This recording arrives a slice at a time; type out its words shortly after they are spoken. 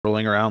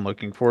circling around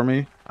looking for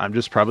me. I'm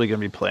just probably gonna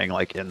be playing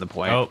like in the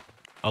point. Oh,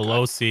 a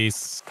low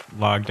C's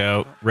logged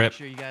out. Rip. Make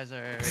sure you guys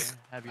are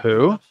have your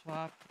Who?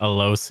 swap. A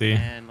low C.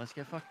 And let's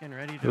get fucking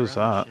ready to Who's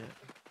run that? this shit.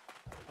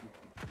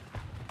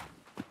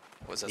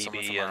 Was that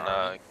someone DB from and our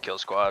army? Kill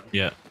Squad.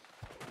 Yeah.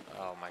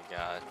 Oh my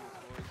god.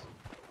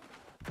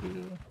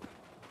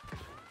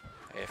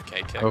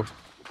 AFK kick. Oh,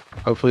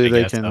 hopefully I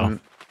they guess can so.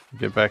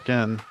 get back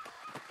in.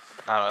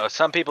 I don't know.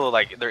 Some people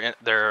like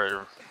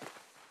their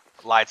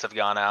lights have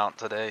gone out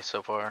today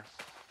so far.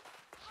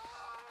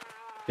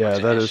 Yeah, Bunch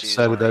of that is issues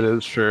that already.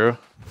 is true.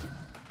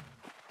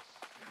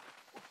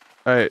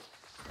 All right,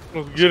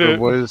 Let's get so it.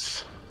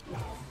 boys.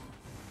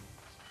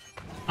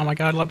 Oh my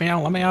god, let me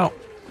out, let me out.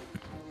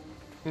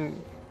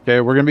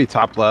 Okay, we're gonna be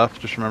top left.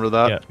 Just remember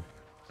that. Yeah.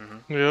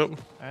 Yep.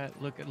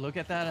 Alright, look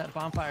at that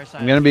bonfire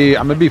side. I'm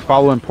gonna be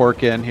following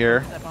Pork in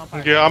here.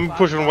 Yeah, I'm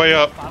pushing way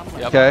up.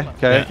 Yep. Okay,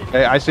 okay, Yeah.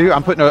 okay. I see you.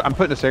 I'm putting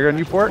a cigar on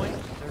you, Pork.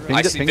 Ping I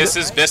it, see ping this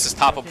it. is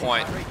top of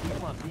point.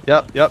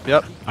 Yep.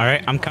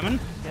 Alright, I'm coming.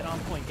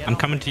 I'm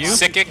coming to you.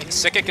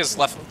 Sikik is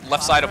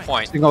left side of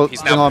point. Single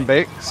on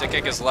bait.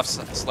 Sikik is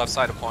left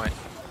side of point.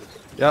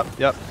 Yep.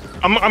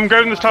 I'm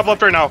grabbing this top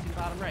left right now.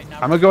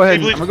 I'm gonna go ahead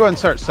and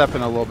start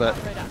stepping a little bit.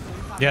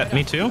 Yeah,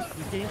 me too.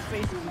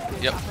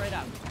 Yep.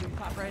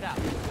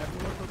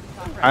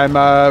 I'm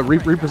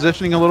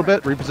repositioning a little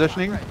bit.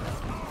 Repositioning.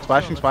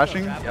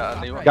 Splashing.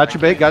 Yeah, Got you,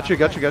 bait. Got you.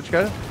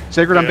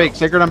 Sacred on bait.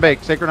 Sacred on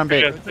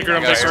bait. Yeah, figure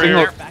I'm guys right are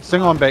here.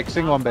 Single on bait.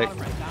 Single on bait.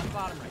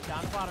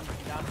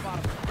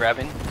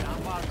 Grabbing.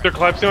 They're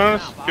collapsing on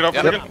us. Get up.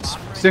 Yep.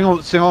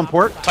 Single on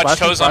port. Touch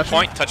Splashing, toes on splashing.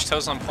 point. Touch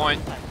toes on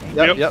point.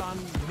 Yep.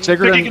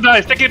 Sacred Stick it on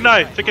die. Stick it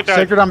die. Stick it die.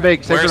 Sacred on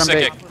bait. Sacred Where's on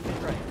bait. Sikik?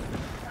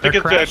 They're Think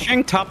it's dead.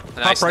 crashing. Top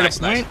Nice, right nice,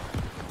 of nice.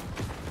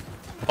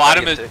 point.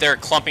 Bottom is they're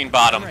clumping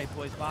bottom.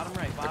 Bottom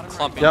right.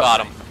 Clumping Yep.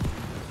 bottom.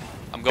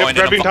 I'm going in.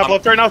 Grabbing top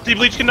left right now. Steve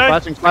Leach can die.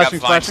 Splashing. I got vines on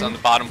Splashing. the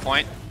bottom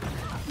point.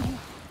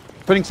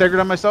 Putting sacred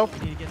on myself.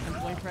 Need to get some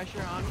point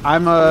pressure on.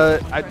 I'm Oh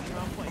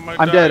my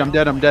I'm God. dead.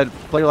 I'm dead.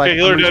 Player life. Okay,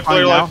 healer I'm dead, respawning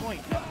player now.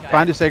 life.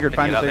 Find a sacred. Get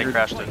Find a out, they sacred.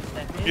 crashed it.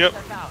 Yep.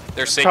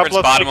 Their sacred's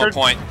left bottom sacred. of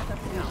point.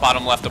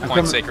 Bottom left of point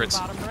coming. sacred's.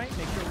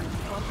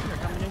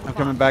 I'm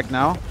coming back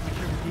now.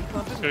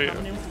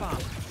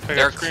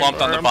 They're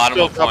clumped on the bottom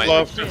of top point.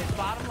 left. Okay,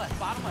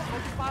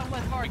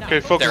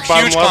 They're focus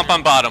bottom huge left. clump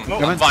on bottom.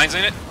 Coming. Vines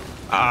in it.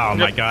 Oh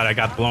my god, I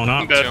got blown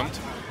up. Dead. Doomed.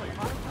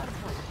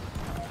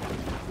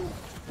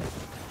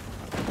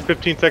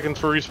 15 seconds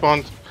for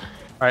respawns.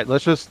 All right,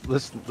 let's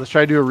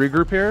try to do a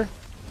regroup here.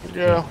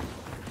 Yeah.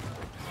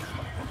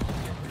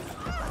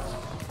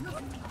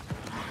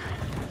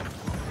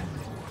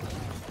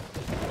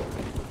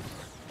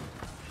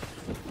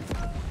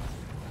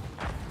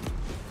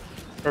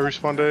 I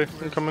respawn day.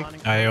 I'm coming.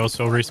 I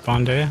also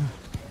responded.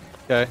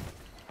 Okay.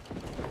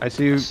 I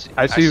see you.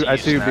 I see you, B.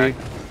 Snack.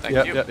 Thank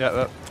Yep. you. Yep.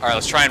 All right,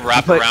 let's try and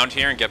wrap Play- around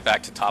here and get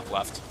back to top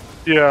left.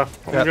 Yeah,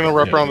 I'm Yep. gonna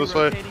wrap around this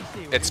way.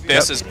 It's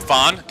Biss is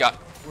Fawn. Got.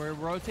 We're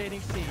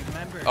rotating C,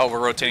 remember. Oh, we're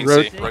rotating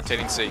Ro- C.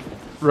 Rotating C.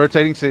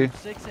 Rotating C.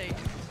 6-8.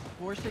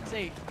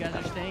 4-6-8. You guys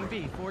are staying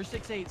B.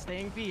 4-6-8,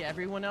 staying B.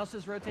 Everyone else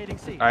is rotating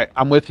C. All right,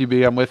 I'm with you,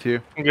 B. I'm with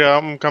you. Yeah,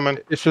 I'm coming.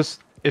 It's just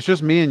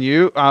me and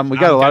you. We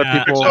got a lot of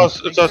gonna- people.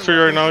 It's us three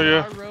right now,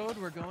 yeah. Our road,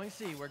 we're going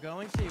C. We're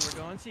going C.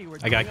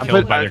 I got doing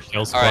killed our by their road. kill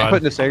All squad. right. I'm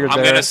putting the sacred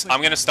I'm there.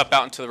 gonna step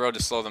out into the road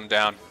to slow them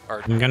down.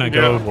 Or I'm gonna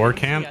go Yeah. war I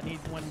camp. need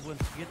when we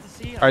get to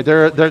C. All right,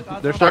 they're starting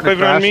to Back on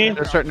crash. me.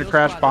 They're starting to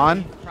crash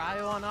spawn.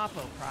 Cryo on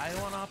Oppo.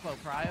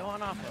 Cryo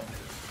on Oppo.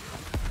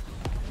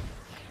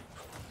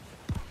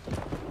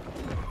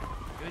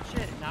 Good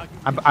shit. Now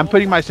I'm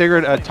putting my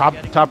sacred at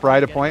top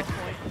right of point.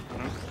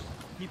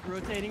 Keep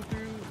rotating through.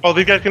 Oh,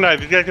 these guys can die.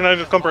 These guys can die in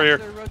this clump right here.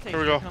 Here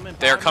we go.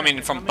 They're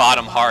coming from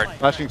bottom hard.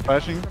 Splashing.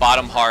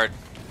 Bottom hard.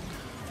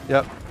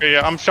 Yep. Okay,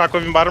 yeah, I'm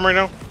shockwaving bottom right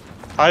now.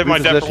 I have my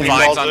Repositioning. depth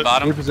Vines walls on in.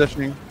 bottom.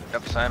 Repositioning.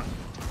 Yep, same.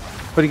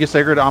 Putting a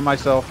sacred on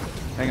myself.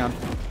 Hang on.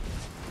 If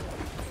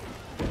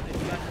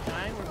you guys are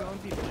dying, we're going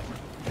B point.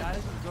 Guys,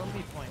 we're going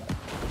B point.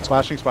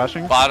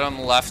 Splashing.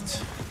 Bottom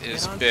left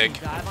is Get on big.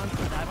 C, dive on C.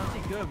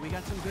 Good. We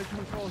got some good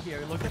control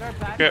here. Look at our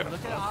back. Yeah.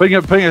 Look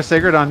at Putting a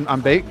sacred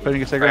on bait.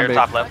 Putting a sacred Right on here, bait.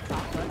 top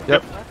left.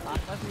 Yep.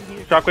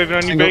 Shockwaving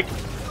on you, Single.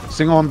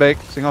 Bake.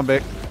 Single on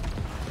bait.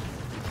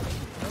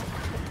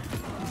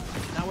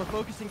 Now we're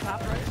focusing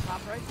top right.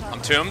 I'm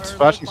tombed.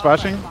 Splashing.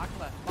 Bot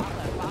left.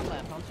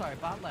 I'm sorry,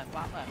 bot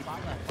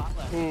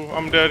left. Ooh,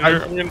 I'm dead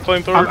here. I'm getting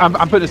flamethrower.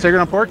 I'm putting a sacred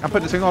on pork. I'm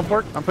putting a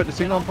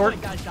single on pork.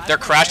 They're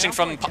crashing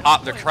from.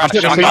 They're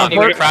crashing putting from a bottom.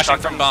 single They're crashing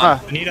from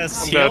bottom. I need a dead.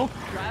 seal.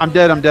 I'm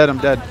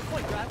dead.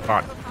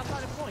 Fuck.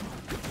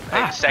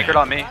 Hey, sacred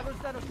on me.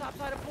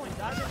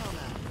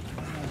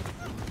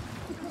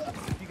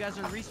 If you guys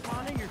are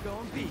respawning, you're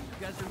going B. You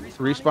guys are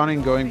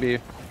Respawning, going B.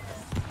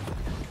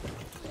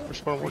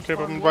 Respawn one tape.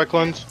 I'm by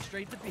cleanse.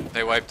 Straight to B.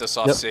 They wiped us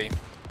off Yep. C.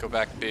 Go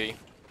back B.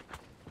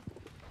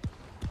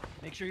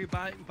 Make sure you're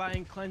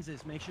buying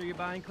cleanses.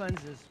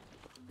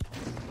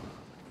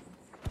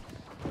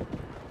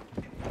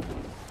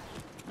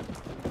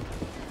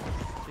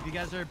 If you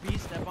guys are B,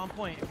 step on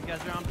point. If you guys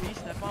are on B,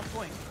 step on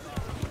point.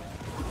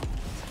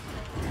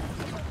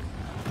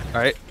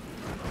 Alright.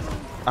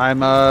 I'm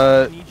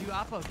Need you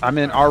up, okay? I'm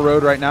in our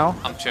road right now.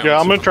 I'm tuned. Yeah,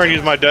 I'm gonna try and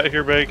use my debt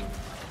here, Big.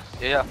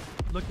 Yeah.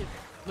 Look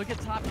at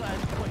top side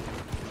point.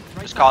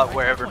 Right Just call side, it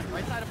wherever. Point,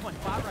 right side of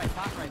point. Bot right,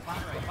 bot right, bot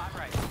right, bot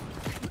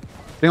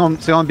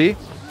right. Stay on B.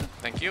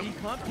 Thank you. T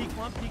clump,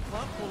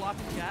 pull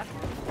off his gas.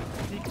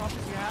 T clump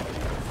his gas.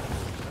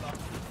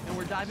 And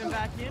we're diving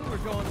back in. We're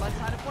going left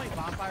side of point.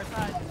 Bonfire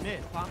side, mid.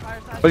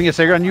 Bonfire side. Putting a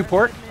Sager on you,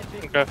 Port.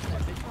 Okay.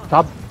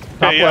 Top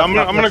Okay, yeah, left,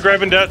 top I'm gonna left.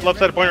 grab in debt, left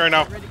side of point right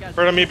now.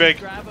 Right on me, Big.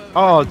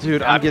 Oh,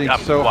 dude, I'm getting I'm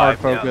so hard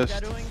wide, yeah.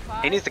 focused.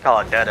 He needs to call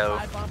it Deado.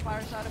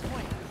 Bonfire side of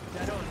point.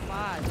 Deado in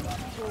 5,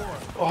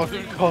 4. Oh,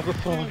 dude, call the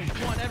phone.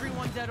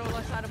 Everyone Deado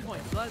left side of point.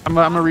 I'm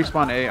gonna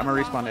respawn A. I'm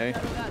gonna respawn A.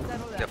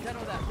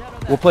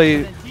 We'll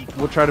play.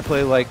 We'll try to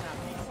play like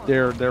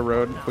their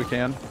road if we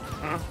can.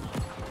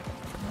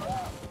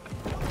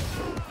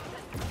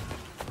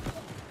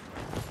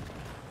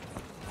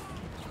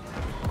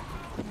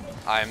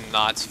 I'm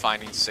not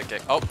finding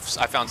Sikik. Oh,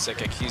 I found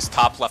Sikik. He's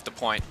top left of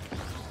point.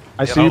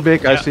 I see you,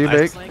 Bake. I yeah, see you,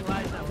 Bake.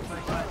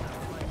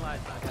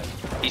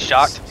 He's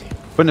shocked.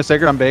 Putting a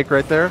Sager on Bake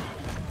right there.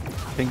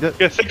 Pinged it.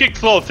 Yeah,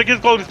 Sikik's low.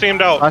 Sikik's low to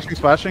stand out. Splashing,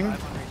 splashing.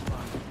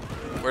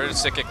 Where did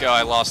Sikik go?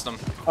 I lost him.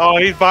 Oh,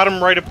 he's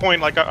bottom right of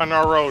point, like on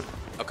our road.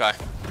 Okay.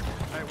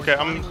 Okay,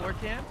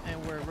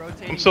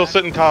 I'm still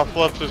sitting top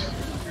left. Just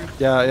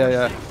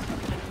Yeah.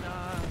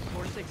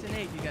 4, 6, and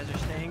 8. You guys are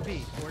staying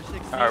B. 4, 6,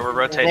 and 8. Alright, we're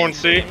rotating. going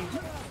C.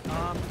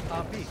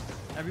 B.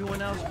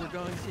 Everyone else, we're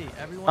going C.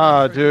 Everyone Oh,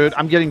 else, we're dude, going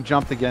I'm getting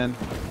jumped again.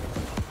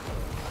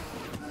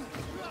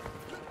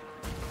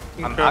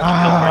 I'm Okay. not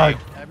Ah, kill for you.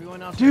 C.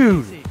 Everyone else,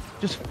 dude, C.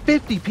 just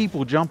 50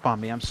 people jump on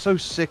me. I'm so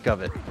sick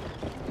of it.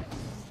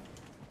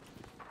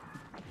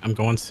 I'm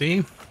going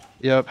C.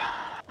 Yep.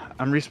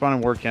 I'm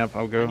respawning war camp.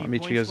 I'll go. I'll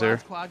meet you guys there.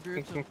 Squad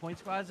groups, point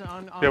squads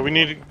on Yeah, we point.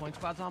 need- Point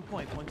squads on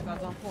point. Point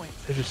squads on point.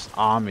 They're just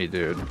on me,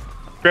 dude.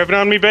 grab it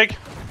on me, Big.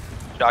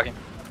 Shocking.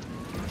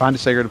 Find a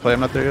Sager to play. I'm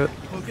not there yet.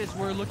 Focus,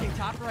 we're looking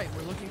top right.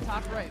 We're looking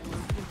top right. We're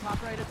looking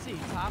top right at C.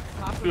 Top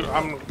of Dude, the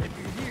I'm- road. If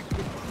you're here,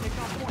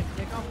 kick on point.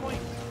 Kick on point.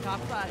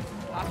 Top side.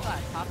 Top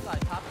side. Top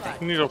side. Top I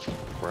side. need a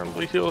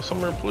friendly heal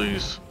somewhere,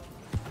 please.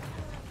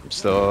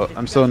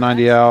 I'm still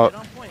 90 out. Get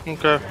on point.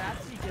 Okay. You're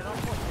at C. Get on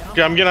point. Get on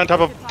Yeah, I'm getting on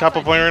top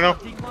of point right now.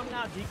 Declump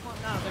now.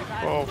 Declump now. They're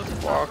diving. Oh, Look at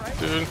fuck, top right.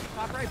 dude.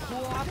 Top right.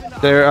 Pull off into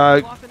They're,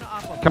 Aqua, pull off into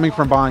Aqua, Coming pull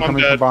from off. Bond. I'm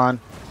Coming from dead. Bond.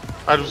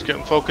 I was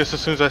getting focused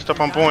as soon as I step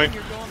on If you're point.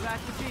 dying, you're going back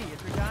to B.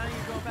 If you're dying,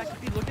 you're going back to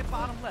B. Look at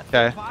bottom left.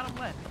 Okay. Bottom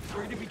left.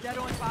 We're gonna be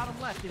deado in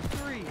bottom left in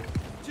 3,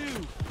 2,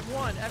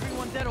 1.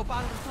 Everyone deado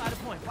bottom side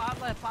of point.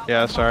 Bottom left. Bottom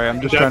Yeah, left, sorry. I'm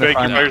bottom just Yeah, trying to Big, you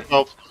find. by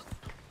yourself.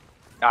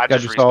 I Yeah,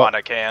 just just all- respawned.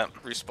 I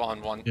can't.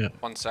 Respawn Yeah.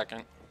 1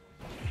 second.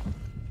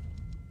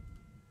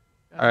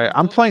 right. All right,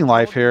 I'm playing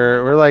life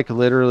here. We're like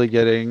literally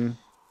getting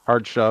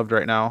hard shoved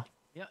right now.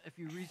 Yeah, if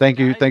you Thank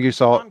you,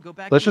 Salt.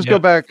 Let's just go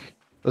back.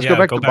 Let's go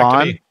back to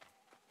Bond. B.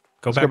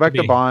 Let's go back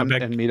to B. Bond Go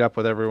back- and meet up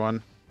with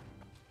everyone.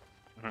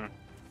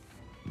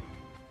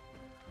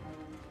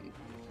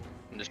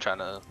 I'm just trying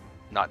to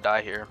not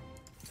die here.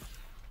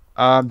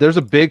 There's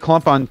a big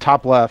clump on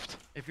top left.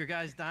 If your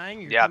guy's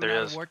dying, you're Yeah, coming there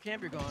out of is. war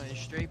camp. You're going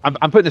straight.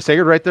 I'm putting a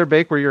Sager right there,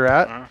 Bake, where you're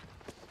at.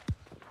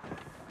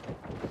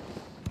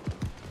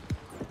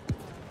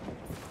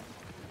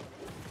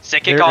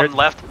 Sick They're- kick on they're-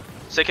 left.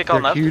 Sick kick They're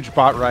on left. huge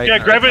bot right. Yeah,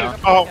 grab it. now.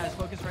 Oh, Guys,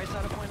 focus right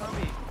side of point on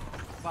B.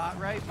 Bot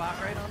right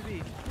on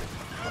B.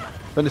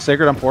 Putting a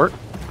Sager on port.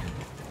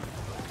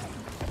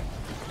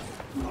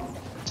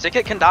 Sick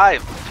kick can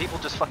dive. People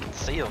just fucking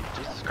see him.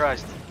 Jesus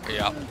Christ.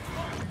 Yeah.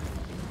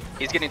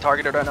 He's getting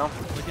targeted right now.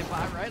 Look at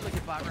bot right. Look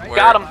at bot right. Where?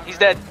 Got him. Bot He's right.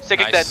 dead. Sick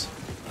kick dead. Nice.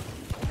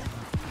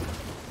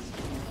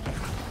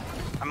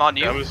 I'm on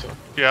you.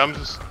 I'm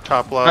just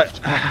top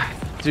left.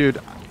 Dude,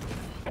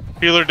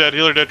 Healer dead.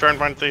 Try and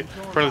find the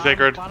Going friendly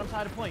sacred. Bottom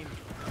side of point.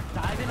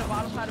 Dive in a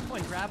bottom side of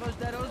point. Grab those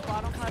deados.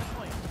 Bottom side of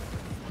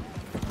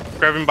point.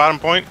 Grabbing bottom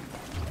point.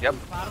 Yep.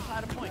 Bottom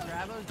side of point.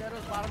 Grab those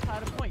deados. Bottom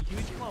side of point.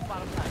 Huge clump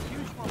bottom side.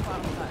 Huge clump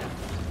bottom side.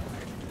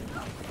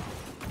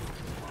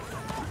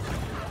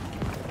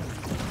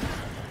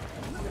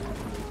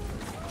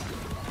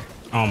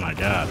 Oh my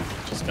god.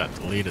 Just got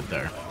deleted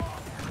there.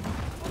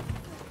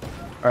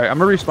 all right, I'm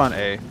gonna respawn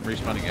A. I'm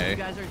respawning You A.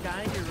 guys are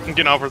dying. You're I'm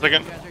getting out for a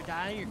second. You guys are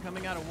dying. You're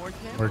coming out of war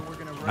camp. We're- and we're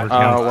gonna we're run.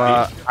 down. Oh,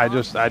 well, I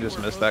just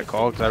missed that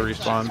call because I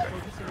respawned.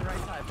 Focusing right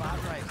side.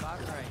 Bot right. Bot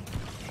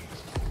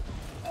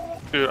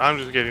right. Dude, I'm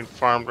just getting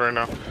farmed right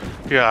now.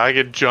 Yeah, I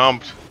get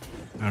jumped.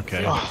 Okay. Sick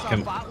kick on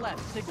Can- bot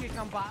left. Sick kick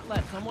on bot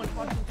left. Someone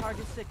fucking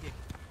target sick kick.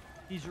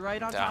 He's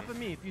right on top Down. of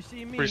me. If you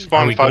see me, Are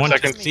Respawn we 5 going to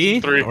seconds. C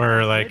 3.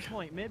 or like?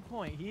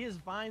 midpoint. He is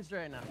vines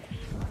right now.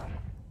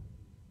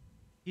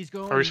 He's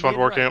going I respawned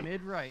war camp.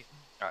 mid right.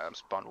 Alright, I'm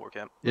spawned war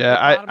camp. Yeah,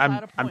 Bottom side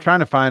I'm of point. trying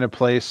to find a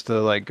place to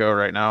like go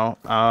right now.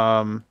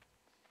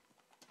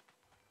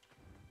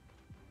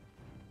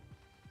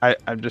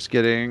 I'm just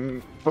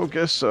getting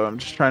focused, so I'm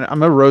just trying to. I'm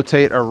gonna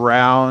rotate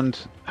around.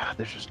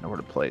 There's just nowhere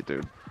to play,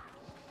 dude.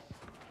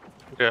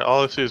 Okay,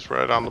 all I see is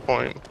red on the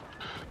point.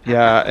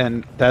 Yeah,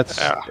 and that's.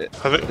 Yeah.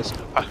 it's-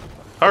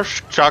 Our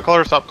shot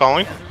caller stop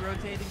calling. Yeah, they're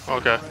rotating C.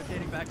 Okay. We're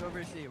rotating back over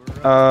to C.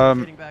 We're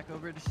rotating back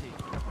over to C.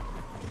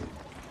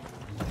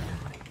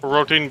 We're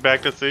rotating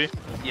back to C.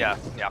 Yeah,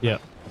 yeah. Yeah.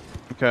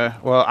 Okay.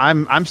 Well,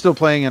 I'm still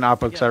playing in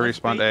Oppo because I let's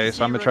respawned bait A, the so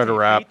C, I'm gonna try to rotate,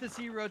 wrap. bait the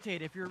C,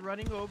 rotate. If you're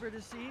running over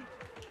to C,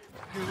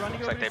 if you're running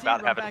Looks over like to they C,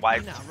 about run have it back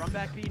wiped. B now. Run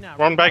back B now.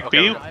 Run back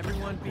B? Now.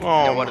 Everyone B.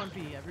 Oh, Everyone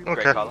B. Everyone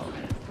Great B. Okay. call.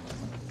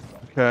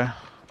 Okay.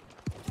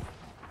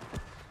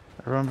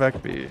 Everyone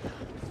back B.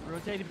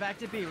 Rotating back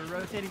to B. We're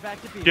rotating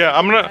back to B. Yeah,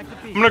 I'm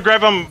gonna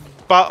grab them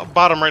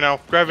bottom right now.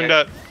 Grabbing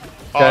Okay. that.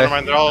 Oh, never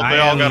mind. They all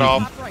got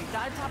off. Top right.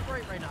 Dive top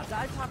right right now.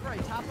 Dive top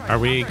right. Top right. Are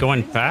we top right.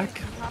 going Wing back?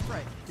 right, top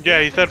right.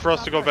 Yeah, he said for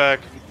us to go back.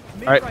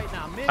 Mid Alright. right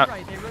now. Mid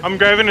right. They rotate I'm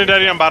grabbing to a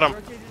daddy on bottom.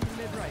 Rotate into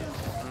mid right.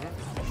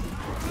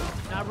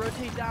 Now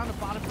rotate down to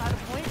bottom side of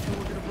point, and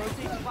we're gonna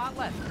rotate to spot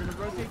left. We're gonna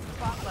rotate to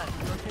spot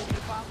left. Rotate to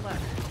spot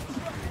left.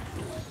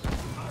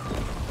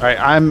 All right,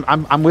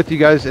 I'm with you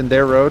guys in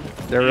their road.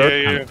 Their road.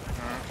 Yeah.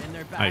 And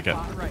they're I back get-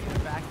 bot right. They're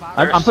back bot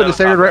I'm right. putting a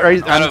staggered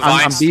right. Out of I'm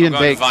Vines. B I'm and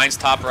going bake. Vines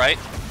top right.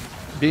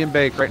 B and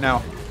bake right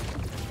now.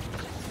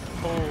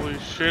 Holy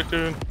shit,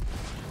 dude.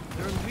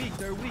 They're weak.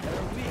 They're weak. They're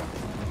weak.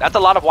 That's a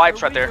lot of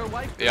wipes They're right weak, there. they're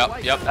white, they're Yep,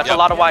 white, yep, they're That's white. a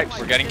lot of wipes.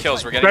 We're getting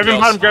kills. We're getting Grabbing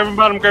kills. bottom, grabbing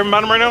bottom, grabbing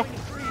bottom right now.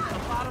 Freeze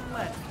on bottom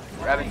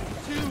left. Grabbing. 2,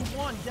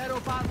 1,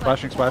 Deado bot left.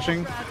 Splashing, splashing.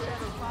 All trash,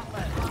 Deado bot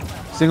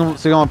left.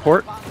 Single on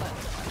port. Bot left.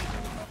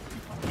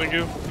 Thank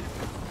you.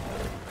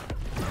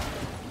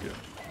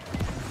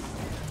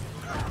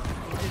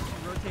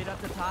 Rotate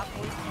up the top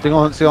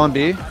point. Single on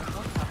B.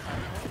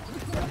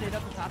 Rotate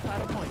up the top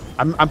side of point.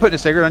 I'm putting a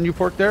staggered on you,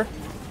 pork there.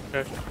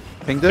 Okay.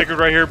 Pinged it. Take it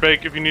right here,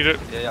 bake if you need it.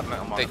 Yeah, I'm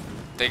on They, it.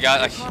 they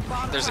got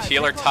a. There's a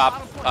healer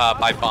top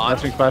by Bond.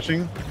 Splashing,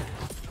 splashing.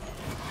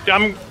 Yeah,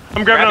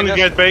 I'm grabbing on these Grabbing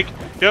guys, bake.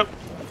 Yep.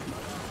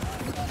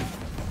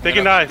 They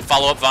can die.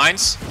 Follow up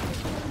Vines.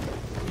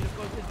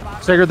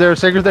 Staggered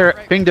there.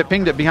 Pinged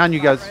it behind you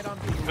guys. Right on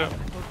B. Yeah.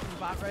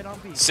 Bot right on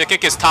B.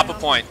 Sikik is top of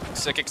point.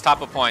 Sikik's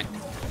top of point.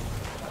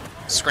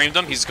 Screamed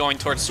him. He's going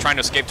towards, trying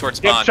to escape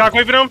towards Yep, Bond.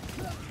 shockwaving him.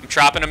 I'm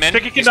trapping him in.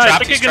 Sikik can He's die,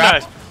 trapped. Sikik He's can die.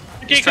 trapped.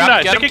 Sikik He's can trapped.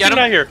 die, Get him, Sikik get can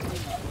die him. here.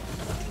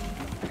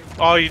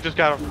 Oh, you just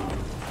got him.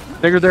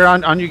 Staggered there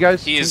on you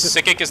guys. He is.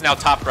 Pinged it. Sikik is now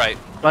top right.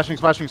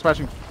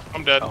 Splashing.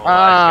 I'm dead. Oh,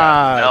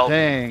 Ah, no.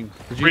 dang.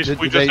 Did We did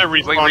just they- said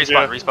Wait, respawn.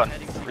 Yeah.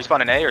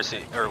 respawn in A or C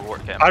or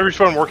work camp. I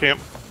respawn war camp.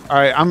 All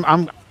right,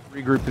 I'm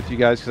regrouped with you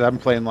guys because I'm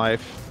playing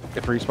life.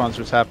 If respawns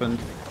just happened.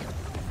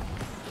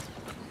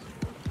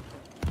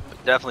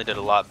 Definitely did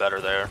a lot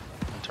better there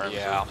in terms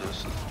Yeah. of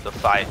just the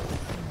fight.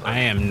 I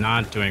am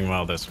not doing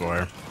well this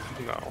war.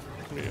 No.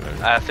 Me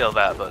neither. I feel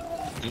that, but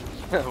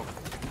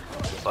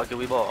lucky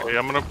we ball. Okay,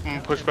 I'm gonna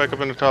push back up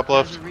in the top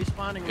left.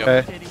 Respawning, Yep.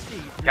 rotating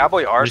C.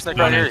 Cowboy arsenic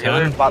right here, Respawning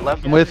healer, time. bot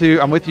left. I'm with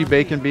you,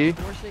 Bacon B.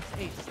 4, 6,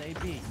 8, stay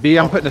B. B,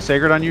 I'm putting a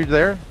staggered on you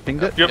there.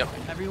 Pinged it. Yep.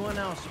 Everyone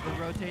else,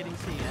 we're rotating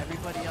C.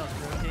 Everybody else,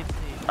 rotate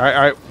C. All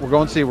right, we're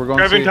going C. We're going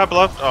Grabbing C. top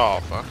left. Oh,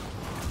 fuck.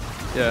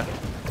 Yeah.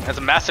 That's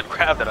a massive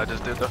grab that I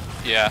just did though.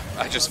 Yeah,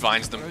 I just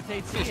Vines them.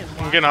 Rotate C and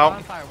I'm getting out.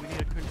 bonfire. We need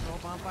to control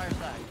bonfire side.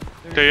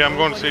 There's Okay, yeah, I'm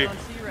going nobody C.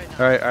 on right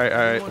now. All right.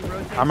 Everyone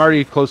rotate I'm C.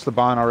 already close to the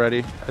bond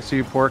already. I see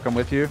you, pork. I'm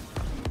with you.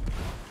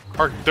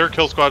 Their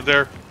kill squad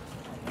there.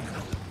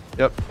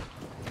 Yep.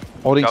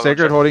 Holding Go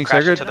sacred. Holding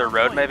crash sacred. into their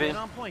road, maybe. Get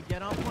on point,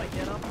 get on point,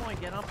 get on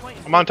point, get on point.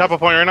 I'm on top of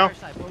point right now. Bonfire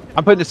side, focus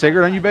I'm putting a bonfire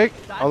sacred on you, side.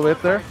 Bake. Dive All the way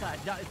up there. bonfire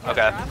side. Okay.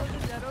 Travelers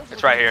and Deados,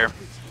 It's we're right gonna here.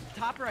 focus.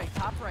 Top right,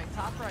 top right,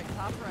 top right,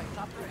 top right,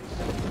 top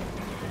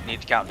right.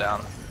 Need to count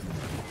down.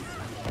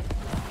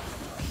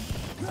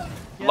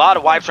 Get Lot on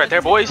of wipes point, right there,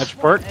 get to boys. the That's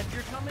pork. If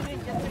you're coming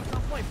in, get to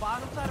some point.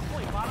 Bottom side of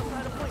point, bottom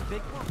side of point.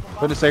 Big clump, Putting a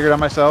bottom sacred on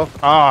myself.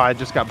 Oh, I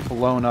just got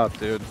blown up,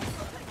 dude.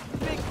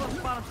 big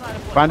clump, bottom side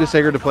of point. Find a Bottom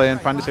sacred to right, play in.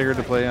 bottom Find a right, sacred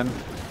to bottom play in.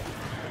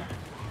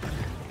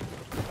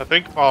 I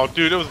think. Oh,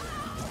 dude, it was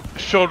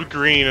showed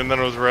green and then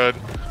it was red.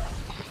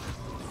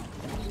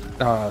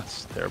 Oh,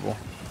 that's terrible.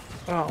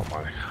 Oh my.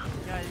 right.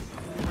 Guys,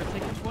 we're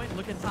taking point.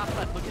 Look at top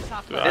left. Look at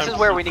top Dude, left. This is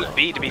where we need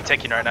B to be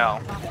ticking right now.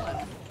 Top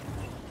left.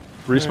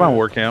 Respawn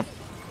war camp.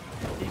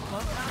 Deep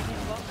clump now, deep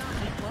clump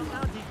now, deep clump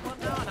now, deep clump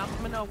now, and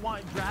I'm gonna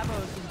want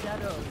Gravos and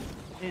Deados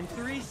in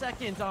 3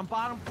 seconds on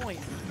bottom point.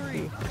 3,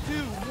 2,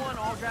 1,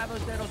 all Gravos,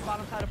 Deados,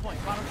 bottom side of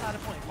point, bottom side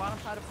of point, bottom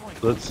side of point.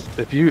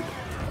 If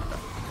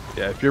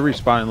you're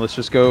respawning, let's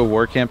just go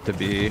war camp to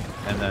B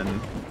and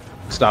then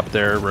stop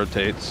there.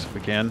 Rotates if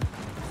we can.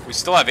 We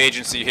still have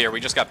agency here. We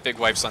just got big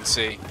wipes on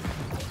C.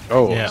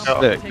 Oh, Yeah.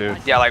 sick, dude.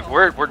 Yeah, like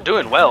we're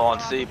doing well on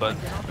C, but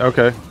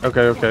Okay. I'm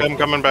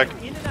coming back.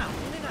 In and out,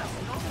 in and out.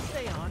 You don't have to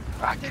stay on.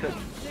 I Tick couldn't.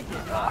 it, tick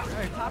it.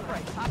 Alright,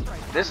 top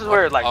right. this is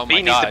where like Oh B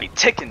my needs to God. be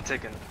ticking.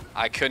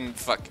 I couldn't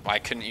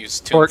use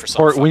tune for some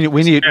Port. We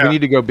fucking need reason. we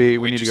need to go B.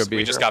 We need to go just, B.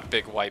 We just got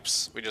big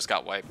wipes. We just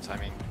got wiped. I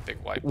mean, big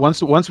wipe.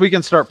 Once we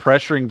can start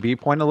pressuring B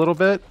point a little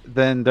bit,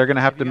 then they're gonna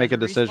have If to you make a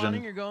guys are respawning,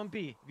 decision. You're going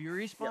B. If you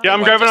respawn, Yeah,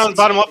 I'm What grabbing on distance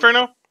the bottom is it? left right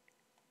now.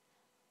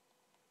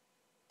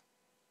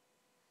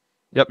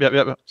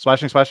 Yep.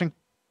 Splashing.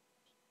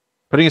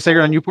 Putting a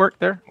sacred on you, pork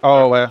there.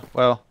 Oh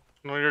well.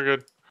 No, you're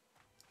good.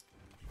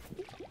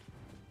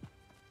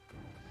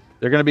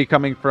 They're gonna be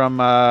coming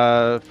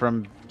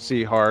from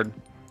C hard.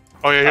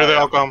 Oh yeah, here they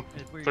all come.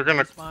 If we're They're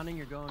gonna- respawning,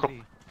 you're going Cool.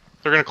 B.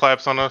 They're gonna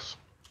collapse on us.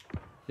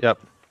 Yep.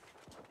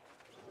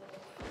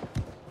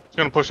 It's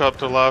gonna push up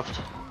to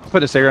left.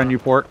 Put a Sager on you,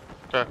 Port.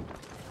 Okay.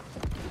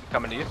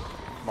 Coming to you.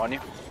 I'm on you.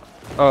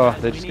 Oh,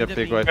 Guys, they we just need got to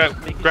big be white.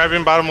 making Grab sure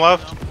him bottom we're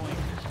left. on point.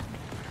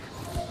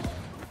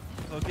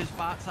 Focus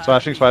bot side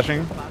Splashing, of B,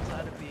 splashing. bot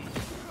side of B.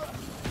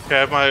 Okay,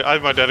 I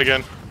have my dead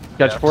again.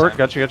 Got you, Port. same.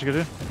 Got you, got you, got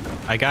you.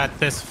 I got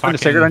this Put a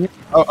Sager on fucking.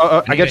 you.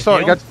 Oh, I need got a so I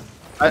heal?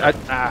 got.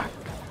 Ah.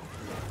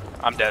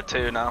 I'm dead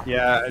too now.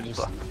 Yeah, I just.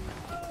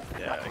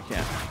 Yeah, I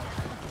can't.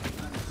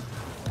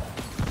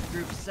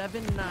 Group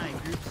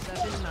 7-9, group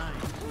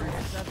 7-9, group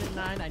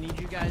 7-9. I need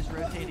you guys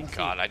rotating. C.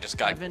 God, I just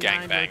got 7-9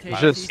 gangbanged rotating by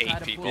Just- C, 8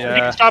 side of people. pool. Yeah.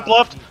 Tickets top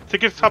left.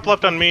 Tickets top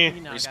left on me.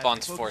 Now, guys,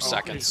 Respawn's focus 4 on C.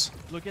 seconds.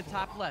 Look at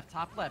top left,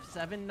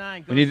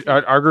 7-9. We need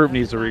our group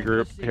needs to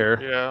regroup here.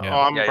 Yeah. Yeah.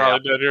 Oh, I'm Yeah,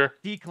 probably dead here.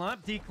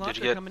 D-clump, Did you they're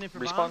get coming in for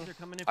respawn? bombs, they're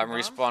coming in for I'm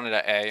bombs. respawning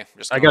at A.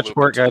 Just I gonna got you, loop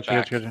Port. into the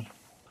Got you, got back.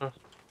 you,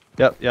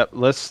 got you. Yep.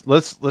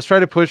 Let's try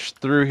to push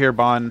through here,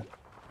 Bond.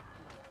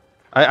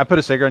 I put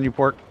a Sager on you,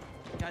 Port.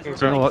 Guys, Okay. we're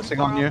Signal- going too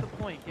signal far on off you. the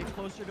point. Get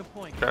closer to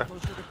point. Okay. Get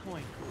closer to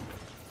point.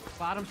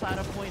 Bottom side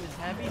of point is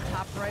heavy.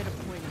 Top right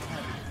of point is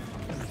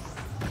heavy.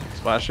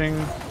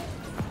 Splashing.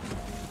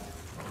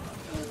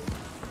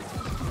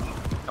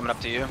 Coming up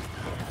to you.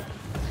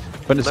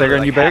 Putting a Sager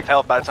on Literally you, like half back.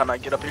 health by the time I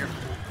get up here.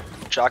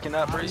 Shocking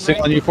that pretty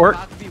Signal on sick. you, Port.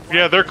 About to be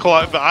Yeah, they're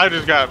I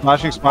just got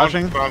Splashing,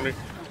 splashing. on me.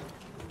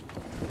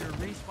 You're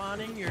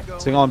respawning. You're going.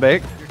 Single on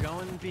bake. You're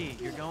going B.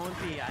 You're going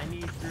B. I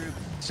need group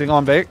Single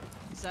on bake.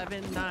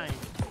 7-9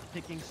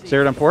 picking C.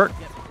 Sager on Port.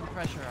 Get some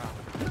pressure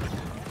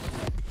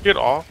off. Get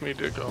off me,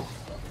 Dicko.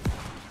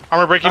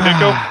 Armor breaking,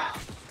 Dicko.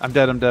 I'm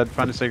dead.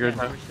 Find a Sager.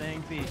 Yeah, we're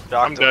staying B.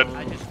 I'm dead.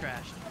 I just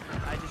crashed.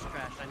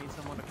 I need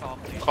someone to call,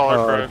 please. Call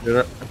Oh, her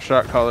dude,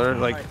 shot caller.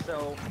 Like, Alright,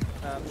 so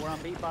we're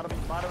on beat, bottom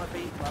of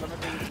beat,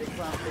 big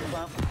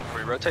clump, Are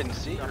we rotating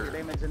C Drop your or?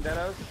 damage and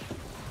deados.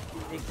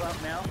 Big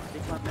clump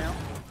now.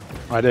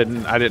 I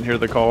didn't hear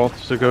the call.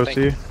 So go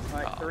see.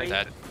 Alright, Oh, 3,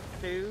 that-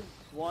 2,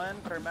 1,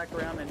 turn back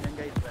around and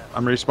engage that.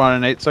 I'm respawning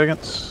in 8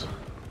 seconds.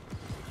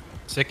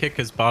 Sick kick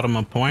is bottom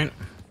of point.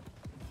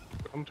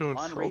 I'm doing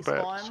On so bad.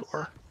 respawns,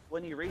 Sore.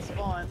 when you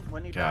respawn,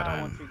 when you Got die, I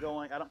him. want you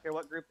going, I don't care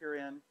what group you're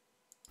in.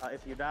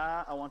 If you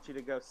die, I want you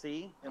to go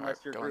C, unless Alright,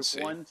 you're going group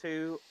C. 1,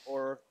 2,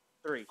 or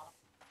 3.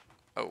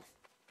 Oh.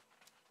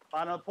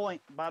 Bottom of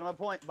point.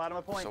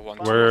 So 1,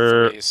 2,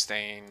 We're- 3 is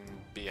staying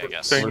B, I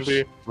guess. Staying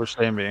B. We're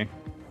staying B.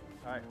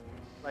 Alright,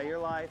 play your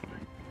life.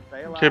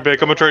 Stay alive. Okay,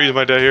 Bake, I'm gonna try to use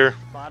my dead here.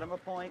 Bottom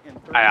of point in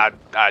 3. I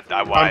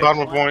I'm wide. bottom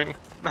of point.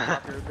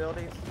 Drop your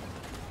abilities.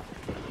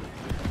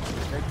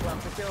 Big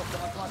clump to kill.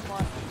 Come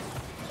on.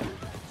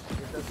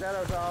 Get those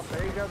shadows off.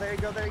 There you go.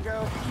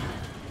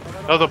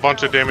 That was a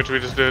bunch of damage we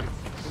just did.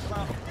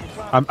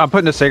 I'm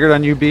putting a Sager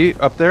on you, B,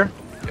 up there.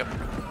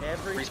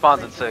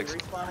 Respawns in 6.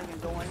 Respawning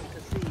and going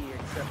to C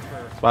except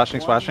for Splashing,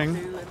 1, splashing.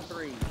 2, and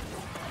 3.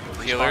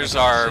 Healers Respawning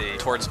are C.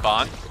 towards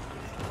Bond.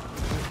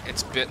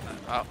 It's bit.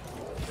 Oh,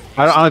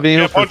 I don't have any Yeah,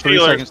 heal for punch 3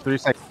 healer. seconds. 3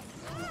 seconds.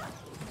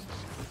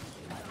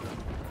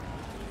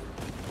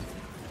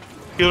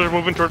 Healer's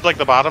moving towards like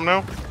the bottom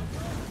now.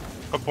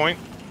 A point.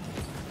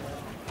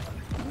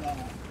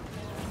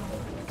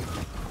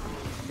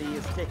 B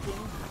is ticking.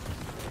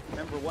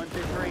 Remember 1, 2,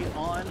 3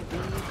 on B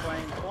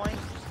playing point.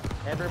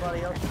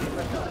 Everybody else is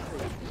left on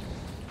C.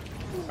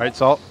 All right,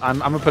 Salt. I'm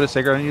gonna put a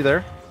Sager on you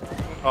there.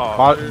 Oh,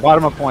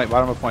 Bottom of point. Got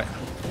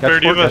Fair,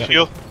 do you support, have a got you.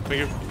 shield? Thank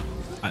you.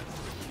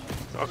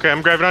 I- Okay,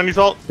 I'm grabbing on you,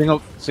 Salt.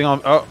 Single.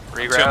 Oh,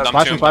 Regrab.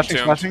 I'm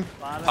splashing.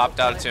 Bottom Popped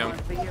out of playing tomb. on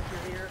B if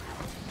you're here.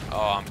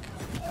 oh,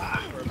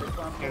 Or a big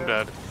clump I'm here.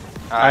 dead.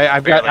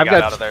 I've barely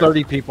got out of there.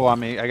 30 people on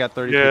me. I got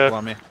 30 Yeah. people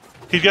on me.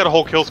 He's got a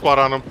whole kill squad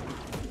on him.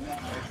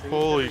 C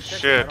Holy is ticking.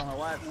 shit. I don't know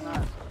why it's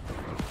not.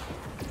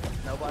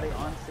 Nobody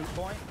on C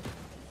point.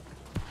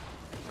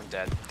 I'm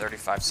dead.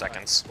 35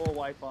 seconds. Full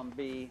wipe on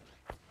B.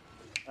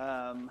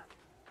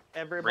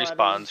 Everybody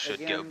Respawns should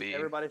go again, B,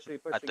 Everybody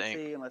should be I pushing think.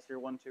 C unless you're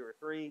 1, 2, or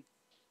 3.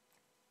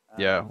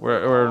 Yeah, all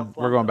we're clumped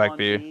going back on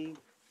B.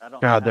 I don't know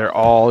God, how they're many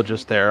all on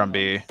just B, there 10 on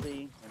B.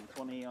 C, and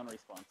 20 on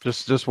respawn.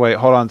 Just wait.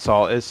 Hold on,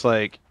 Salt. It's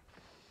like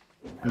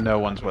no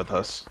one's with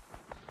us.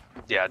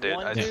 Yeah, dude.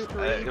 1, 2,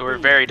 3, We're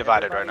B. very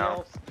divided right Everybody now.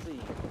 else C.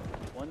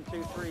 1,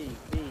 2, 3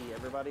 B.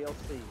 Everybody else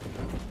C.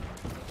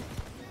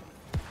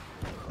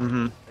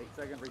 Mm-hmm.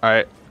 8-second respawn. All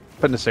right,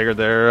 putting a Sager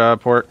there,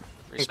 Port.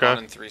 Respawn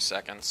Okay. in 3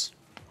 seconds.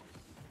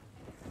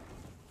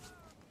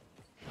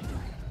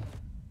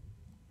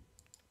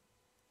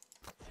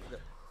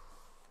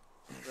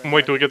 I'm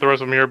waiting till we get the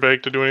rest of them here,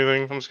 Bake, to do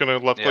anything. I'm just gonna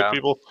left click Yeah.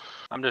 people.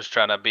 I'm just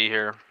trying to be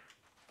here.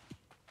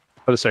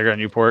 Put a Sager on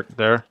you, Port.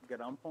 There.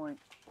 Get on point.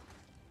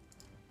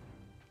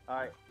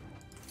 Alright.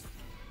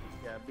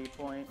 Yeah, B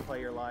point, play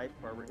your life.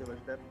 Barber healer's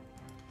dead.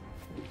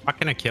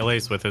 Fucking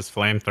Achilles with his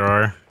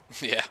flamethrower.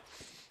 Yeah.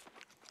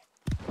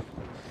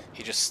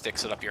 He just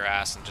sticks it up your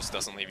ass and just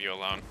doesn't leave you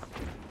alone.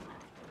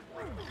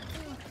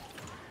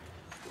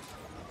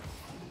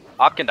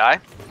 Op can die.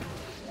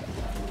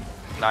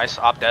 Nice,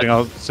 op dead.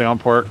 Single on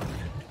Port.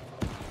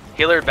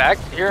 Healer back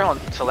here on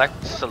select.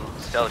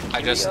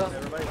 I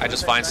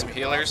just find some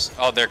healers.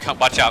 Oh, they're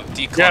watch out.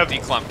 D Yeah.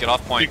 clump, get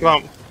off point.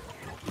 Declump.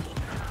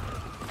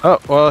 Oh,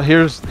 well,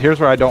 here's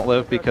where I don't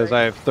live because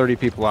I have 30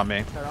 people on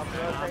me. Start off the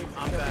rotate.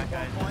 I'm back,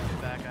 guys.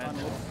 I'm back, guys.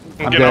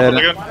 I'm Get off dead.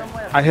 again. Bottom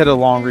left. I hit a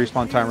long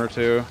respawn timer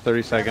too, 30 Get out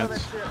of seconds. that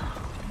ship.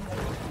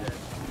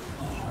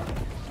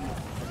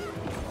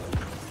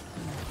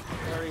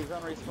 There, he's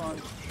on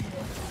respawn.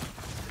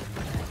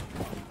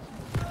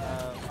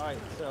 Alright,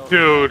 so.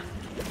 Dude,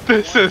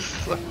 this is.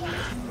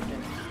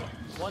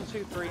 1,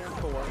 2, 3, and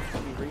 4.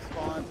 He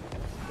respawns.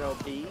 Go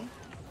B.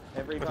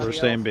 Everybody We're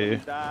staying else, B. when you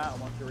die, I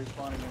want you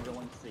respawning and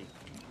going C.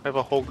 I have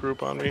a whole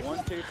group on me.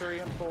 1, 2, 3,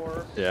 and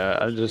 4. Yeah,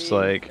 I'm just C.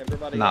 like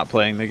Everybody not else.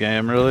 playing the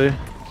game really.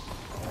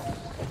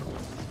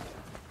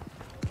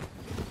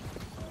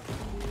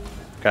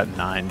 Got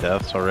 9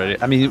 deaths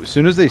already. I mean, as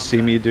soon as they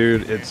see me,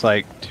 dude, it's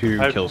like 2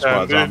 I've kill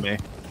done squads on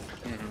it.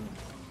 me.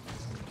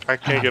 I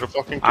can't get a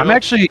fucking kill. I'm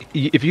actually,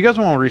 if you guys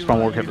want to respawn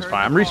warcamp, it's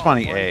fine. I'm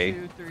respawning A.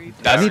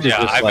 That's, need to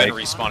yeah, just, I've like- been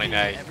respawning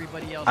A.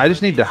 Everybody else I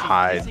just need to rotate C.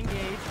 hide. Disengage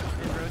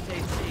and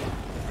rotate C.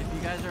 If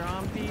you guys are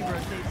on B,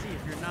 rotate C.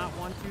 If you're not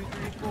 1, 2,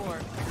 3, 4,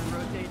 you're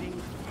rotating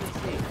to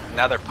C.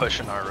 Now they're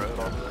pushing our road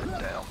all the way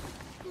down.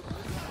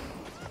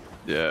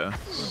 Yeah.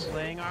 We're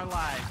playing our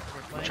lives.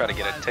 We're playing Try to our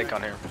get a lives tick right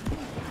on here.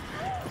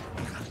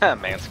 now.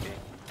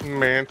 Mansky.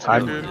 Man,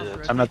 I'm- dude. Everyone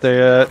else I'm not rotate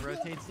there C now. yet.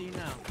 Rotate C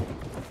now.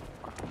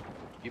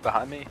 You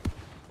behind me?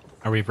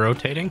 Are we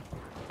rotating?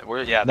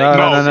 We're yeah. They No,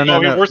 No, no, no, no, no,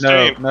 no, we're no,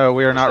 staying. no,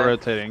 we are not staying.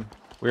 rotating.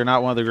 We are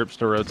not one of the groups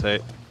to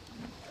rotate.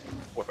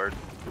 Word.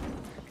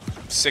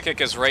 Sikik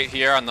is right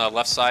here on the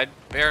left side,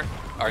 Bear.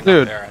 Or not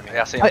Dude. Bear, I mean.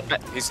 Yeah, I see him.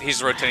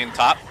 He's rotating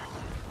top.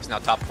 He's now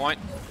top point.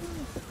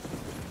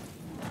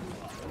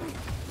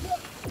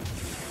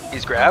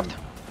 He's grabbed.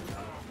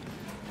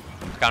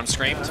 Got him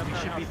screamed. We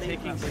should be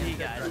taking C,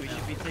 guys. We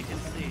should be taking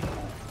C.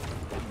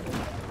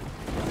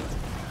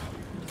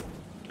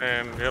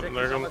 And yep, Six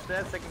there is goes. almost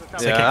dead, six is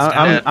coming. Yeah,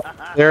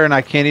 I'm there and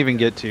I can't even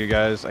get to you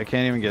guys. I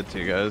can't even get to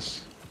you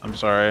guys. I'm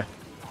sorry.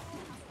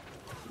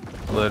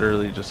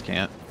 Literally just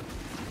can't.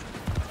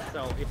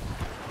 So, if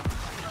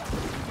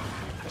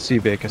I see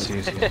you, Bake. I see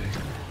you. See you.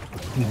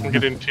 I'm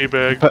getting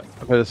teabagged.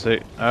 Put a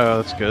say.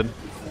 Oh, that's good.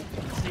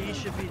 C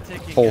should be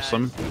ticking,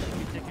 Wholesome. guys. C should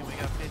be ticking. We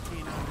got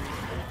 15 on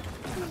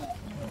respawn.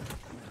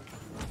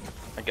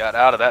 I got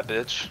out of that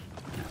bitch.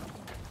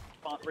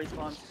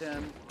 respawn's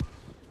 10.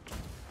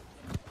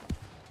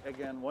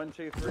 Again, 1,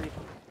 2, 3, 4.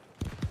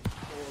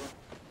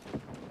 So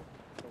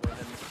we're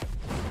heading.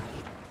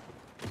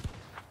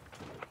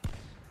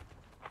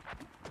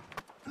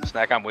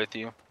 Snack, I'm with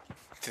you.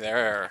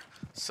 There.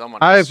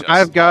 Someone.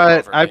 I've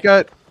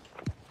got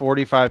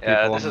 45 people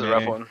Yeah, on this is me. a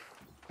rough one.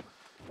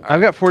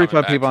 I've got 45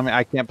 coming people back. on me.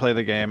 I can't play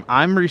the game.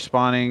 I'm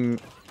respawning.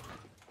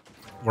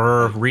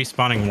 We're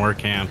respawning war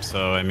camp,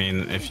 so I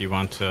mean, if you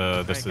want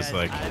to, this Alright, is guys,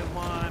 like. I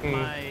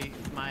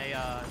want my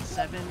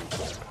 7,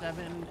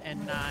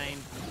 and 9,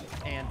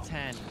 and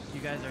 10.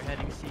 You guys are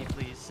heading C,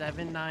 please.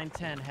 7, 9,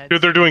 10. Head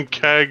Dude, they're C, doing please.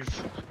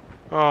 kegs.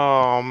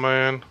 Oh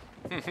man.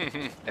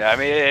 Yeah, I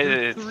mean, Group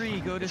it's 3,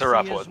 go to it's C a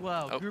rough as one.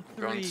 well. Oh, Group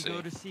going 3, C.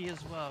 go to C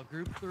as well.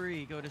 Group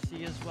 3, go to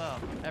C as well.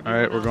 All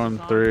right, we're going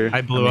 3.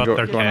 I blew up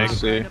their Look at keg. bot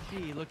C. right of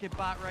B. Look at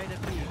bot right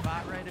of B.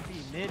 Bot right of B.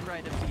 Mid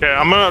right of B. Okay,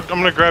 I'm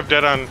gonna grab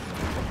dead on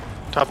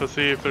top of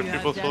C if there's You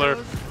people got still there.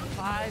 Deados,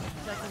 5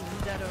 seconds in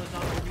Deados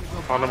on the go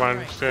Oh, bottom never mind,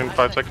 right. stay in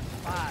 5 seconds.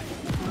 5,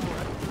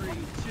 4, 3, 2,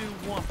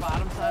 1.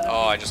 Bottom side of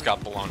Oh, B. I just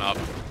got blown up.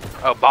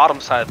 Oh, bottom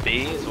side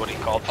B is what he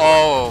called for.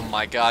 Oh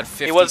my god,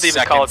 50 he wasn't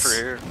even seconds. called for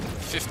here.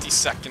 50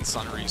 seconds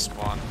on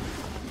respawn.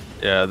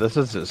 Yeah, this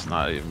is just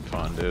not even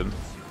fun, dude.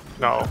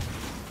 No.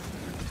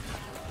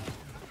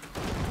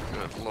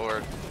 Good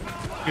lord.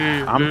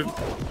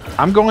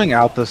 I'm going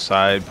out the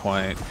side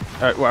point.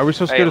 All right, well, are we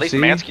supposed Hey, to at go to least C?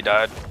 Mansky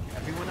died.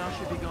 Everyone else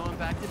should be going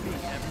back to B.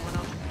 Everyone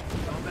else should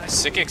be going back to B.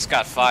 Sikik's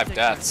got 5 6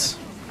 deaths.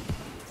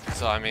 seconds.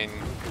 So I mean,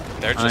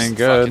 they're I just ain't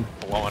good.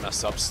 fucking blowing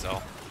us up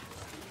still.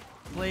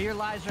 Play your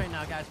lives right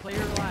now, guys. Play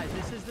your lives.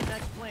 This is the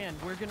next plan.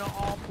 We're gonna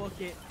all book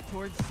it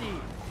towards C.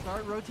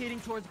 Start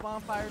rotating towards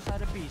bonfire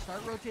side of B.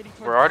 Start rotating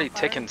towards We're already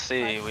bonfire ticking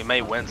C. side We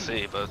may of win B.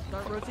 C, but Start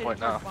what's the rotating point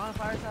towards now?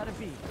 bonfire side of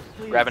B.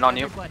 Please, Grabbing on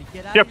you. everybody,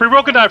 get out Yeah, of free your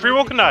will can line, die, free will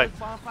rotate can die. towards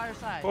bonfire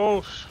side.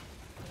 Oh,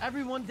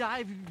 Everyone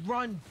dive,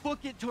 run, book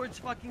it towards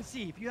fucking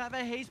C. If you have a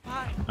haste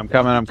pot, I'm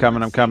coming, I'm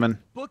coming, I'm coming.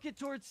 book it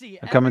towards C.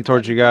 I'm coming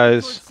towards you Everybody,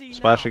 book it guys. towards C now.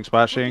 Splashing,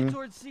 splashing. Book it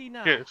towards C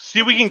now. yeah. See,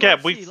 Book we it can towards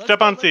cap. We C. Let's step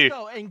go, on C. let's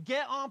go, and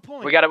get on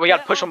point. We gotta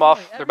Get push on them off.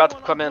 point. They're about to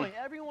Everyone come on in. point.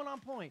 Everyone on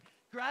point.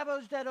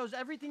 Grabos, deados,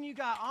 everything you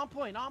got. On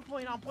point, on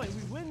point, on point.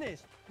 We win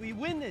this. We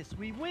win this.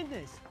 We win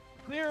this.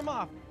 Clear them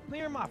off.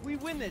 Clear them off. We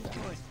win this,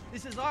 boys.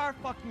 This is our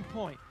fucking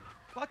point.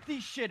 Fuck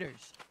these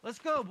shitters. Let's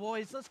go,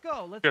 boys. Let's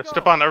go. Let's Yeah, go.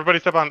 step on. Everybody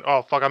step on.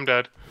 Oh, fuck, I'm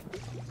dead.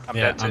 I'm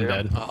Yeah, dead too. I'm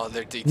dead. Oh,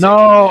 they're DTing.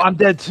 No, I'm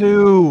dead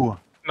too.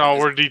 No,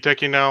 we're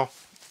D-taking now.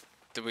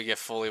 Did we get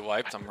fully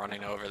wiped? I'm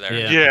running over there.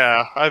 Yeah.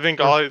 Yeah, I think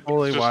all I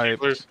fully just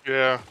wiped. Healers.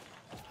 Yeah.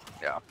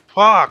 Yeah.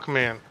 Fuck,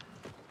 man.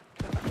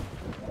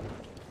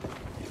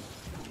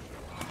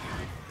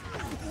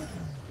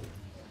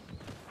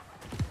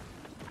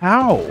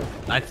 How?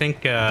 I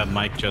think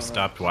Mike just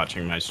stopped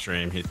watching my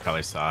stream. He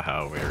probably saw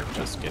how we were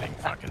just getting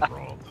fucking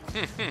rolled.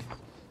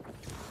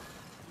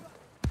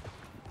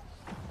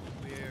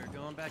 We're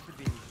going back to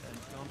B.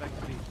 He's going back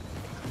to B.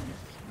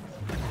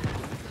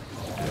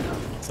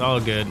 It's all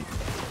good.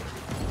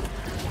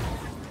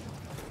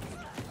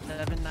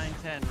 7, 9,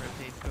 10.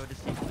 Rotate. Go to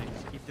C, please.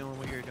 Keep doing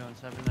what you're doing.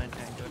 7, 9,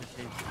 10. Go to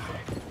C.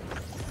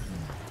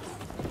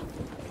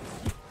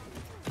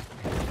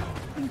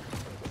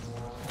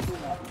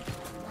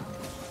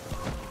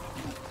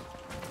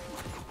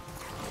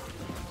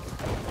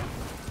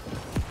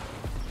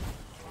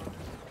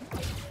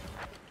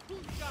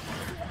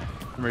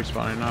 I'm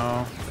respawning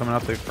now. Coming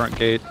out the front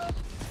gate.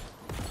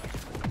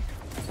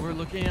 We're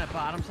looking at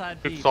bottom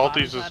side B. Dude, bottom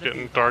Salty's just side of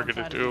getting B, bottom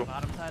targeted side of too. B,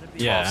 bottom side of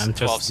B. Yeah, 12 I'm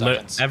just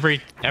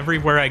seconds.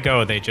 everywhere I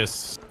go, they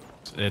just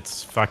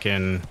it's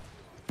fucking.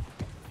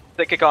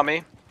 They kick on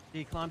me.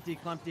 Declump,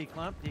 declump,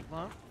 declump,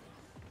 declump.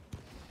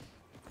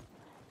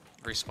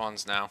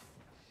 Respawns now.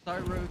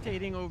 Start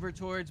rotating over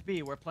towards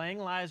B. We're playing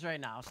lies right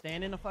now.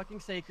 Stand in a fucking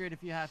sacred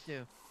if you have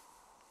to.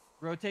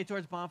 Rotate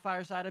towards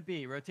bonfire side of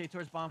B. Rotate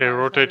towards bonfire Yeah, side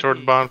rotate of toward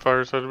B.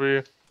 bonfire side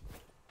B.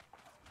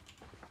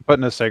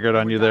 Putting a sacred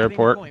on We're you there, diving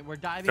Port. point. We're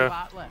diving Okay.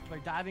 bot left. We're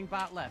diving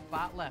bot left.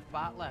 Bot left.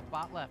 Bot left.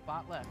 Bot left.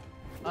 Bot left.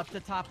 Up to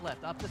top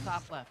left. Up to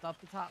top left. Up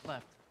to top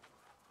left.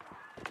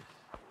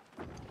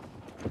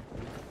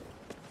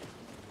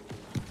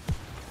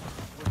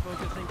 We're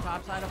focusing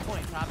top side of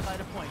point. Top side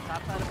of point.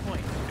 Top side of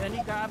point. Any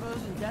gravos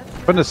and deaths?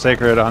 Putting a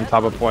sacred on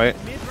top of point.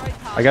 Mid-right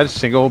top. I got a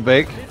single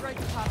bake, Mid-right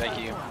to top Thank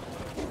side of you.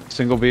 point.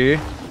 single B.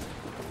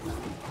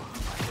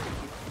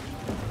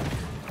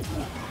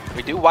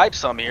 We do wipe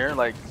some here,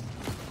 like.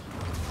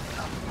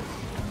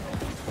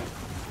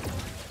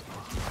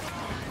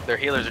 Their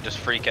healers are just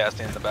free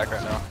casting in the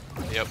background now.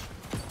 Yep.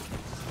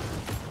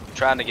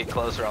 Trying to get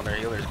closer on their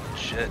healers.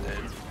 Shit,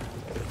 dude.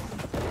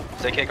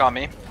 Stay kick on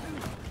me.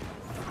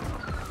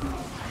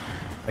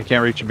 I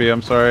can't reach a B,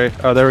 I'm sorry.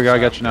 Oh, there we go, I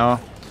got you now.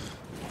 Focusing.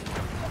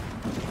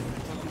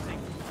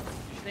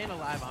 You're staying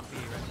alive on B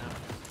right now.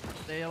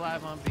 Stay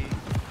alive on B.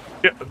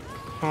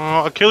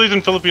 Yeah. Achilles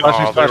and Philippine.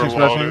 Splashing, Oh, they're splashing,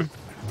 low, splashing. dude.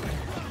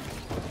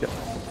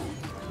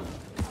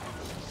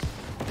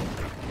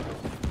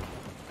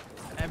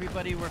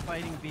 Everybody, we're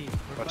fighting B.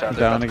 We're Watch out, fighting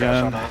they're Down about to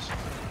crash again. on us.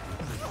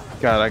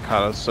 God, I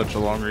caught us such a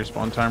long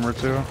respawn timer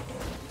too. Get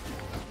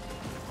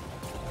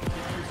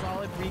some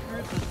solid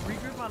regroup. Let's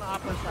regroup on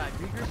Oppa side.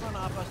 Regroup on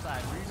Oppa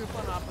side. Regroup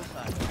on Oppa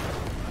side.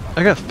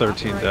 I got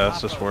 13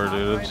 deaths, I swear,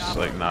 dude. It's just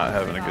like not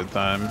having a good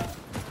time.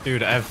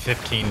 Dude, I have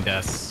 15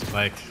 deaths.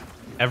 Like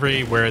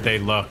everywhere they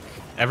look,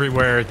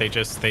 everywhere they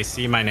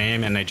see my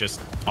name and they just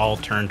all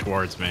turn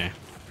towards me.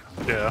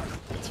 Yeah.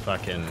 It's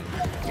fucking.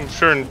 I'm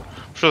sure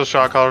the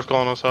shot caller's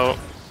calling us out.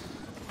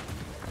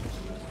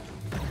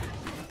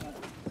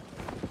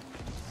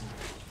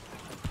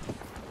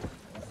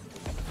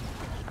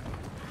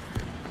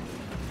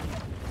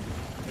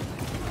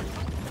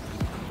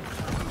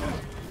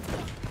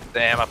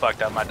 Damn, I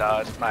fucked up my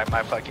dodge. My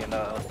fucking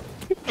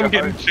I'm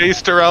getting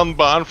chased around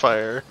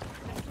bonfire.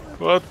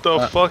 What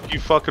the fuck, you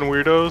fucking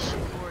weirdos?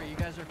 Or you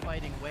guys are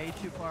fighting way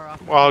too far off.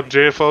 the Wow, point.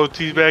 JFO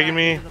Bring it teabagging back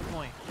me. into the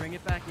point. Bring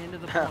it back into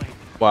the point.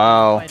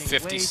 Wow. Fighting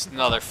 50, way too far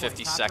another off the point.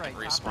 50 Top second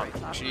right, top respawn. right,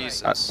 top right.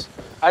 Jesus.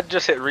 I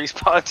just hit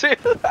respawn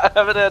too. I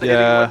haven't had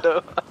Yeah. any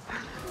window.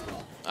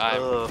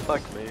 I'm, Oh,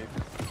 fuck me.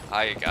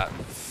 I got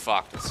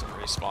fucked with some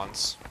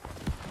respawns.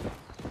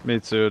 Me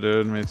too,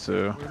 dude. Me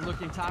too. We're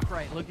looking top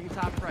right. Looking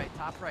top right.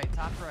 Top right.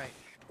 Top right.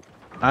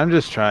 I'm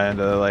just trying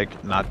to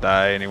like not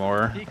die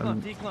anymore.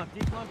 Declump. Declump.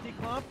 Declump.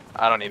 Declump.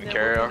 I don't And even then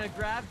care. we're gonna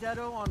grab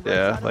Dedo on right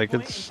Yeah, side like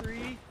of point. it's- In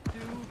 3,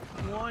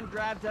 2, 1.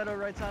 Grab Dedo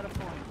right side of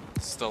point.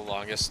 It's the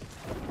longest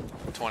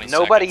 20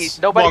 Nobody seconds.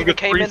 even Longest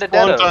came into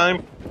respawn Dedo. time.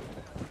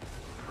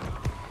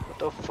 What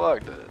the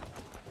fuck, dude?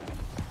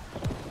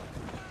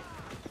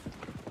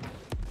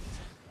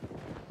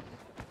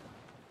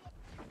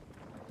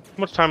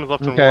 How much time is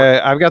left in war? Okay,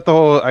 I got the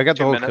whole 2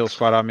 kill minutes.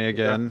 squad on me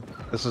again.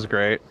 This is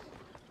great.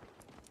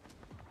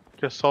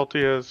 Guess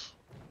Salty is.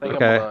 I think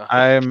Okay, gonna-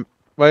 I'm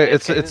wait. Okay,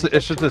 It's okay, it's then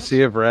it's just a Neptunes?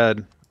 sea of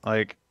red.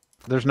 Like,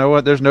 there's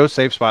no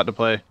safe spot to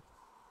play.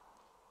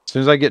 As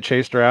soon as I get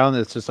chased around,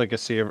 it's just like a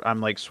sea of. I'm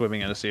like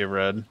swimming in a sea of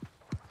red.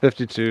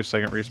 52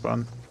 second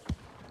respawn.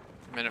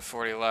 Minute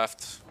 40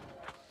 left.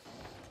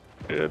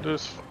 Yeah,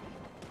 just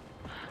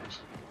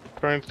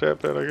try and stab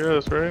that, I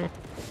guess, right?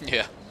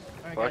 Yeah.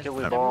 Alright, Fuck guys, it,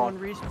 we everyone ball.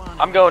 respawn.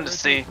 I'm going to Rotate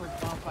C.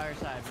 towards bonfire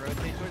side.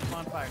 Rotate towards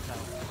bonfire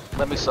side.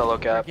 Let me solo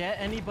cap. Forget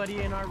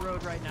anybody in our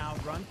road right now.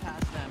 Run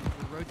past them.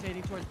 We're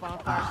rotating towards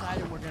bonfire side,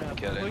 and we're gonna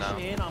Get it push now.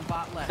 in on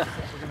bot left.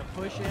 We're gonna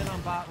push in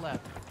on bot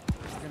left.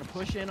 We're gonna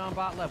push in on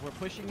bot left. We're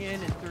pushing in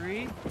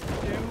 3, 2,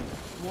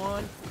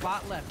 1.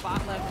 Bot left.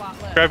 Bot left.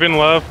 Bot left. Grabbing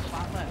left.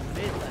 Bot left.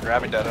 Mid left.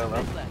 Grabbing mid Dedo left,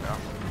 left. mid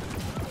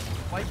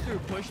left. Wipe through.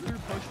 Push through.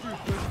 Push through.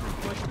 Push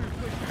through. Push through.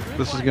 Push through.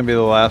 This is gonna be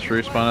the last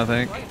respawn, I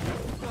think.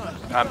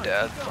 I'm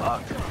dead.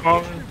 Fuck.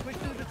 Oh. Push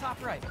through the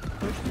top right.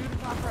 Push through the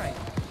top right.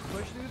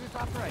 Push through the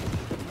top right.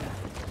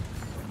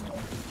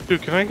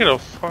 Dude, can I get a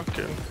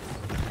fucking...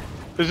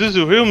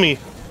 Izuzu, heal me!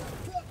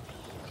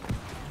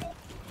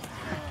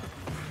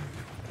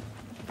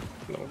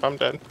 No, I'm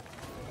dead.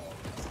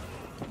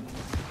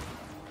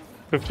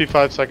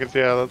 55 seconds,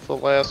 yeah, that's the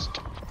last.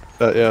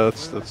 Yeah,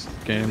 that's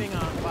game. Moving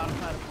on bottom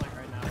side of point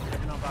right now.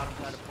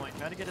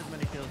 to get as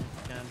many kills as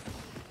you can.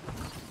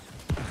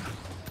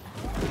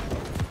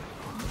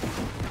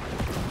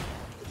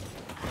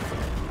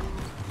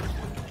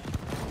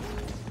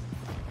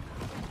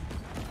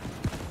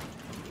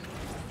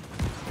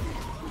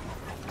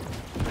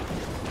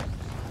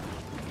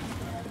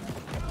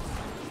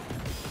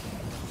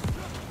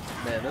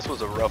 Man, this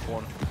was a rough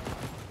one.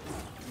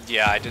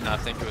 Yeah, I did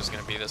not think it was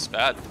going to be this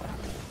bad.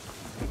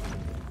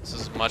 This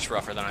is much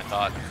rougher than I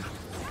thought.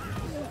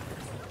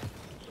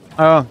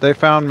 Oh, they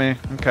found me.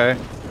 Okay.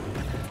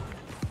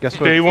 Guess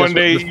what? Day guess one what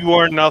day this- you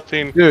are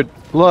nothing. Dude,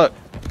 look.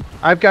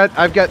 I've got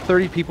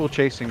 30 people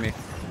chasing me.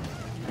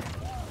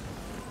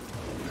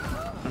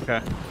 Okay.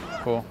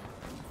 Cool.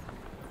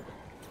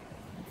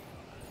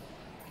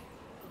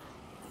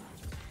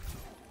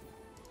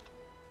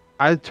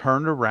 I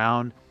turned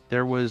around.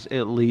 There was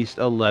at least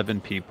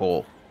 11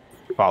 people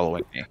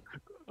following me.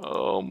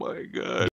 Oh my god.